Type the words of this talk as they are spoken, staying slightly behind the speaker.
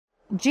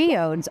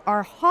Geodes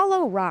are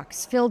hollow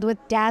rocks filled with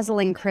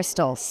dazzling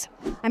crystals.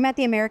 I'm at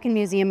the American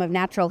Museum of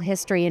Natural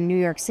History in New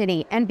York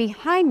City, and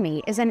behind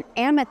me is an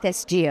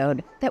amethyst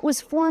geode that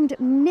was formed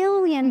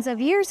millions of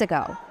years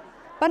ago.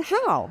 But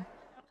how?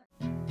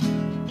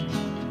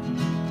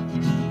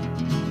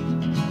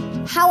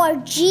 How are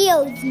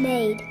geodes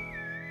made?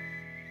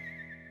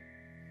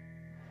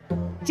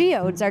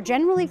 Geodes are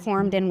generally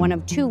formed in one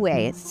of two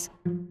ways.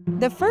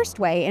 The first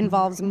way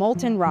involves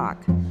molten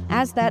rock.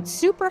 As that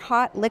super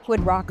hot liquid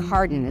rock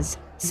hardens,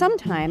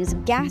 sometimes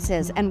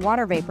gases and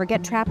water vapor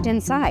get trapped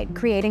inside,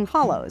 creating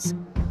hollows.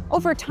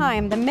 Over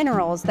time, the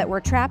minerals that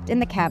were trapped in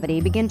the cavity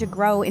begin to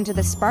grow into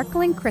the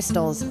sparkling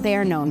crystals they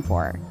are known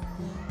for.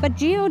 But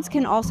geodes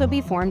can also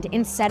be formed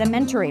in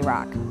sedimentary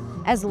rock.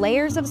 As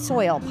layers of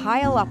soil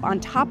pile up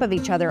on top of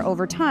each other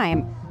over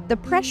time, the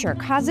pressure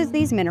causes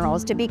these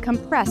minerals to be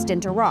compressed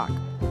into rock.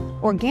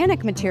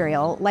 Organic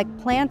material, like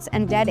plants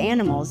and dead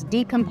animals,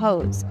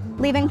 decompose,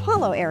 leaving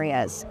hollow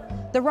areas.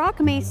 The rock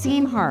may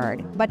seem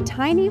hard, but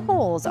tiny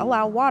holes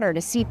allow water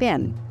to seep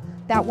in.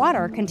 That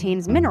water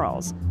contains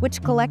minerals,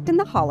 which collect in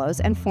the hollows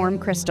and form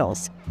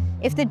crystals.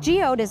 If the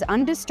geode is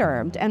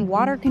undisturbed and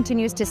water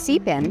continues to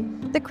seep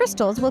in, the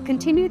crystals will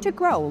continue to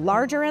grow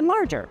larger and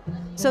larger.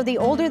 So the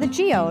older the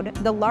geode,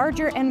 the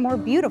larger and more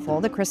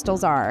beautiful the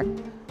crystals are.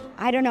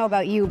 I don't know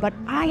about you, but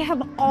I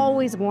have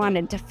always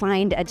wanted to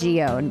find a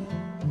geode.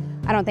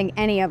 I don't think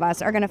any of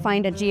us are going to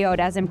find a geode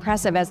as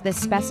impressive as this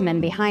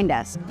specimen behind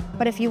us.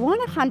 But if you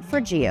want to hunt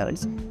for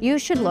geodes, you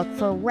should look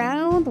for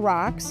round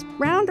rocks,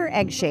 round or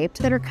egg-shaped,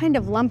 that are kind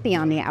of lumpy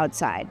on the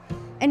outside.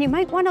 And you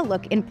might want to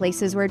look in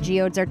places where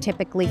geodes are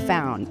typically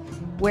found,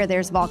 where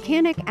there's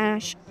volcanic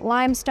ash,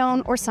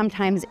 limestone, or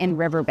sometimes in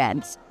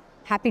riverbeds.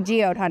 Happy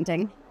geode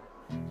hunting!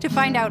 To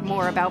find out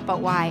more about But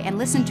Why and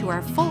listen to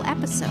our full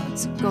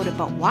episodes, go to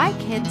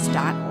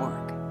butwhykids.org.